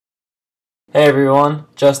Hey everyone,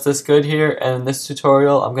 Justice Good here, and in this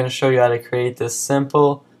tutorial I'm going to show you how to create this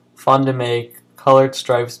simple, fun to make, colored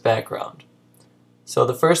stripes background. So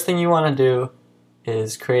the first thing you want to do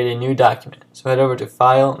is create a new document. So head over to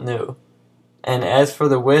File, New, and as for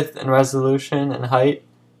the width and resolution and height,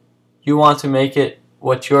 you want to make it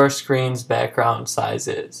what your screen's background size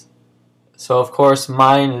is. So of course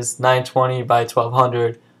mine is 920 by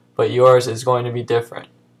 1200, but yours is going to be different.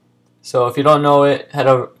 So if you don't know it, head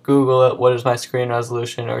over, Google it, what is my screen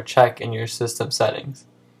resolution, or check in your system settings.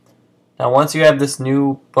 Now once you have this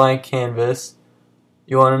new blank canvas,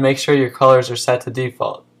 you want to make sure your colors are set to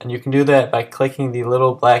default, and you can do that by clicking the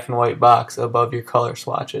little black and white box above your color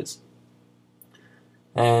swatches.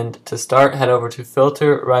 And to start, head over to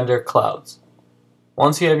Filter, Render Clouds.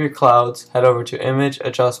 Once you have your clouds, head over to Image,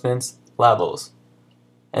 Adjustments, Levels,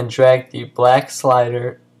 and drag the black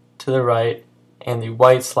slider to the right and the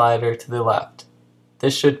white slider to the left.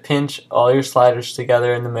 This should pinch all your sliders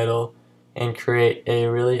together in the middle and create a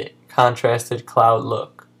really contrasted cloud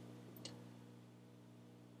look.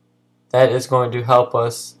 That is going to help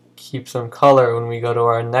us keep some color when we go to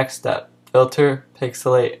our next step, Filter,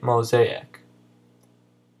 Pixelate, Mosaic.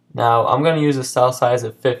 Now I'm going to use a cell size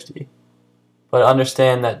of 50, but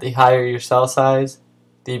understand that the higher your cell size,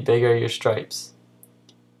 the bigger your stripes.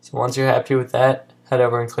 So once you're happy with that, head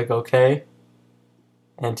over and click OK.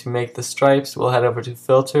 And to make the stripes, we'll head over to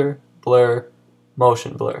Filter, Blur,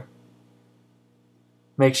 Motion Blur.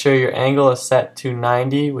 Make sure your angle is set to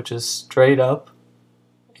 90, which is straight up,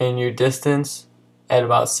 and your distance at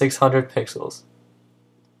about 600 pixels.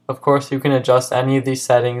 Of course, you can adjust any of these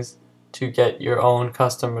settings to get your own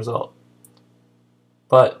custom result,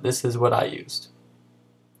 but this is what I used.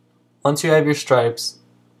 Once you have your stripes,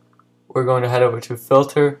 we're going to head over to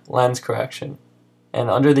Filter, Lens Correction, and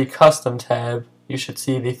under the Custom tab, you should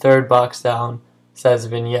see the third box down says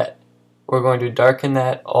Vignette. We're going to darken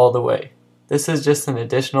that all the way. This is just an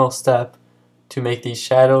additional step to make these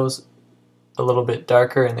shadows a little bit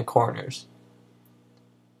darker in the corners.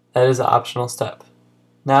 That is an optional step.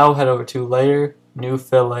 Now head over to Layer, New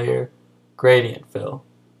Fill Layer, Gradient Fill.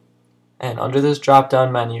 And under this drop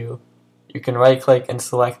down menu, you can right click and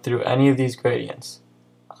select through any of these gradients.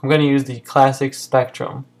 I'm going to use the classic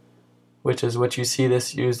spectrum, which is what you see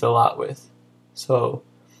this used a lot with. So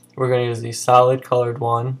we're going to use the solid colored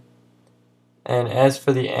one, and as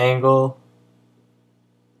for the angle,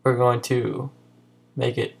 we're going to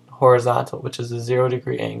make it horizontal, which is a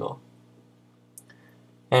 0-degree angle.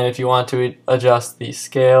 And if you want to adjust the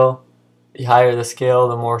scale, the higher the scale,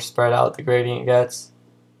 the more spread out the gradient gets,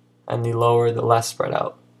 and the lower, the less spread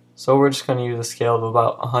out. So we're just going to use a scale of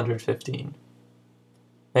about 115.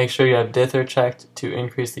 Make sure you have dither checked to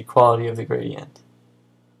increase the quality of the gradient.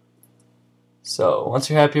 So once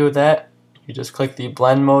you're happy with that, you just click the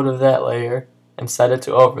blend mode of that layer and set it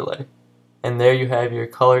to overlay. And there you have your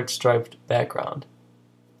colored striped background.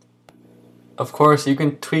 Of course, you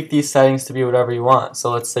can tweak these settings to be whatever you want.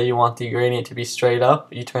 So let's say you want the gradient to be straight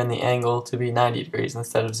up, you turn the angle to be 90 degrees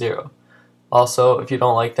instead of 0. Also, if you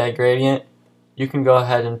don't like that gradient, you can go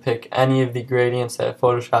ahead and pick any of the gradients that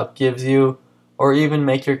Photoshop gives you, or even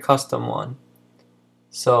make your custom one.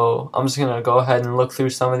 So I'm just going to go ahead and look through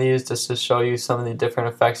some of these just to show you some of the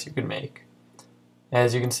different effects you can make.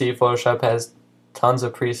 As you can see, Photoshop has tons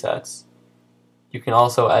of presets. You can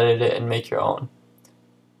also edit it and make your own.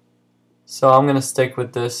 So I'm going to stick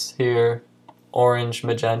with this here, orange,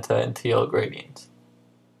 magenta, and teal gradient.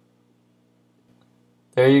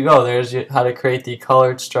 There you go, there's how to create the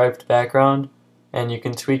colored striped background, and you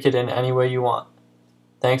can tweak it in any way you want.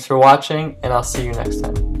 Thanks for watching, and I'll see you next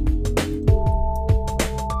time.